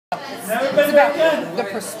It's about the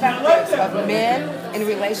perspectives of men in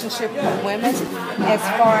relationship with women, as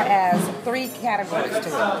far as three categories to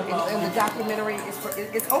it. In the documentary,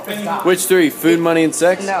 it's open style. Which three? Food, money, and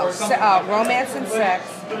sex? No, romance and sex,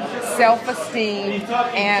 self-esteem,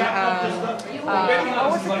 and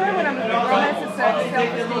what's the third one? Romance and sex,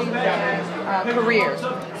 self-esteem, and careers.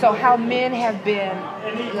 So how men have been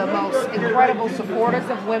the most incredible supporters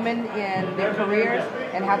of women in their careers,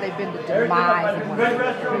 and how they've been the demise of women.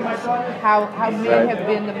 How men have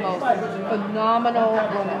been the most phenomenal,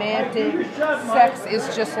 romantic. Sex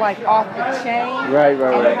is just like off the chain. Right.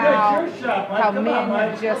 And how men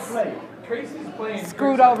have just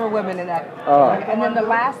screwed over women in that. And then the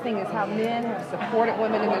last thing is how men have supported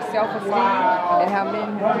women in their self-esteem, and how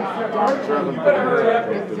men have just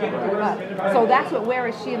them up. So that's what Where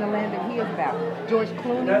Is She in the Land That He is about. George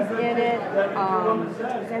Clooney's in it,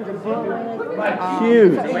 Sandra Bullock.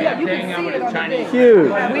 Huge. So, yeah, you can see it on the thing.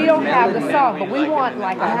 Huge. We don't have the song, but we want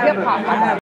like a hip-hop.